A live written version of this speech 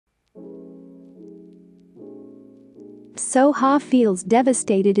So-ha feels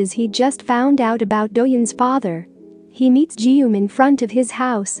devastated as he just found out about Do-yoon's father. He meets Ji-yoon in front of his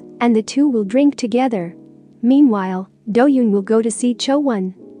house, and the two will drink together. Meanwhile, Do-yoon will go to see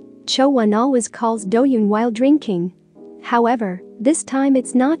Cho-won. Cho-won always calls Do-yoon while drinking. However, this time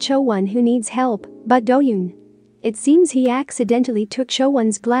it's not Cho-won who needs help, but Do-yoon. It seems he accidentally took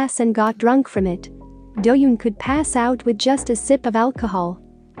Cho-won's glass and got drunk from it. Do-yoon could pass out with just a sip of alcohol.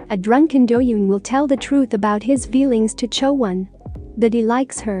 A drunken Do-yoon will tell the truth about his feelings to Cho-won. That he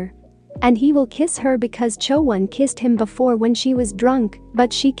likes her. And he will kiss her because Cho-won kissed him before when she was drunk,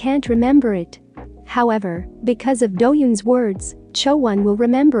 but she can't remember it. However, because of Do-yoon's words, Cho-won will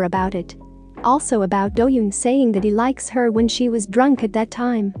remember about it. Also about Do-yoon saying that he likes her when she was drunk at that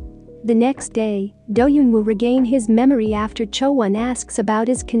time. The next day, Do-yoon will regain his memory after Cho-won asks about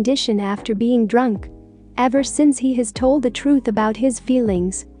his condition after being drunk. Ever since he has told the truth about his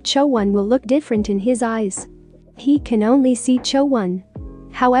feelings, Cho-won will look different in his eyes. He can only see Cho-won.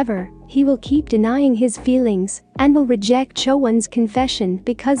 However, he will keep denying his feelings and will reject Cho-won's confession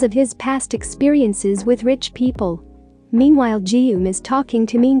because of his past experiences with rich people. Meanwhile, Ji-yoon is talking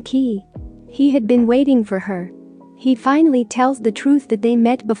to Min-ki. He had been waiting for her. He finally tells the truth that they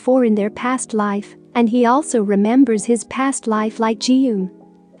met before in their past life, and he also remembers his past life like Ji-yoon.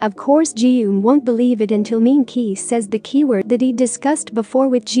 Of course, Ji-yoon won't believe it until Min-ki says the keyword that he discussed before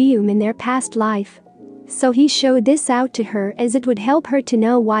with Ji-yoon in their past life. So he showed this out to her as it would help her to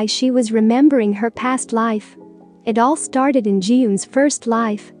know why she was remembering her past life. It all started in Ji-yoon's first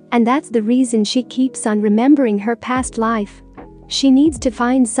life, and that's the reason she keeps on remembering her past life. She needs to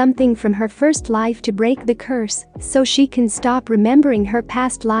find something from her first life to break the curse so she can stop remembering her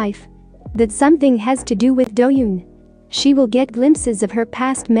past life. That something has to do with Do-yoon. She will get glimpses of her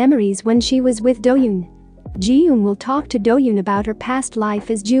past memories when she was with Do-yoon. Ji-yoon will talk to Do-yoon about her past life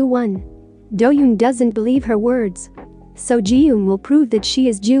as Ju-won. Do-yoon doesn't believe her words. So Ji-yoon will prove that she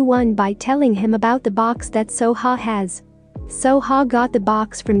is Ju-won by telling him about the box that So-ha has. So-ha got the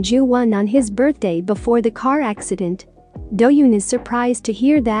box from Ju-won on his birthday before the car accident. Do-yoon is surprised to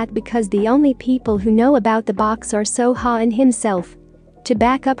hear that because the only people who know about the box are So-ha and himself. To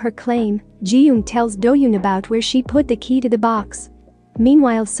back up her claim, Ji-yoon tells Do-yoon about where she put the key to the box.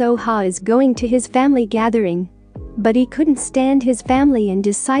 Meanwhile, So-ha is going to his family gathering. But he couldn't stand his family and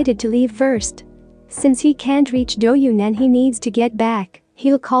decided to leave first. Since he can't reach Do-yoon and he needs to get back,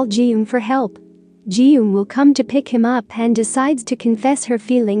 he'll call Ji-yoon for help. Ji-yoon will come to pick him up and decides to confess her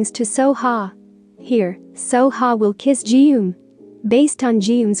feelings to So-ha. Here, So-ha will kiss Ji-yoon. Based on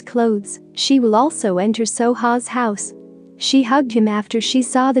Ji-yoon's clothes, she will also enter So-ha's house. She hugged him after she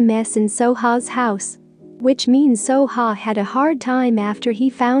saw the mess in So-ha's house. Which means So-ha had a hard time after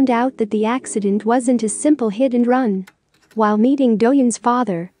he found out that the accident wasn't a simple hit and run. While meeting Do-yoon's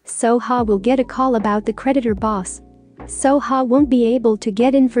father, So-ha will get a call about the creditor boss. So-ha won't be able to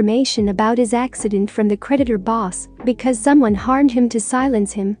get information about his accident from the creditor boss because someone harmed him to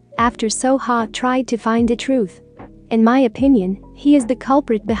silence him after So-ha tried to find the truth. In my opinion, he is the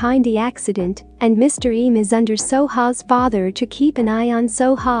culprit behind the accident, and Mr. Im is under So-ha's father to keep an eye on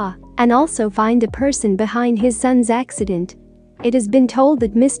So-ha and also find the person behind his son's accident. It has been told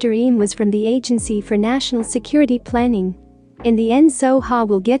that Mr. Im was from the Agency for National Security Planning. In the end, So-ha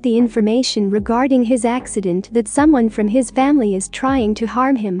will get the information regarding his accident that someone from his family is trying to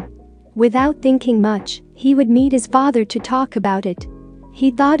harm him. Without thinking much, he would meet his father to talk about it.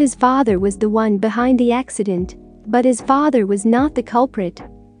 He thought his father was the one behind the accident, but his father was not the culprit.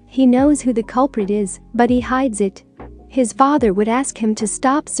 He knows who the culprit is, but he hides it. His father would ask him to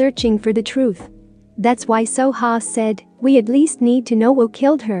stop searching for the truth. That's why So-ha said, "We at least need to know who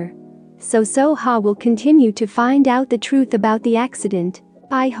killed her." So So-ha will continue to find out the truth about the accident.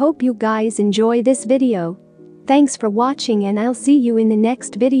 I hope you guys enjoy this video. Thanks for watching and I'll see you in the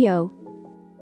next video.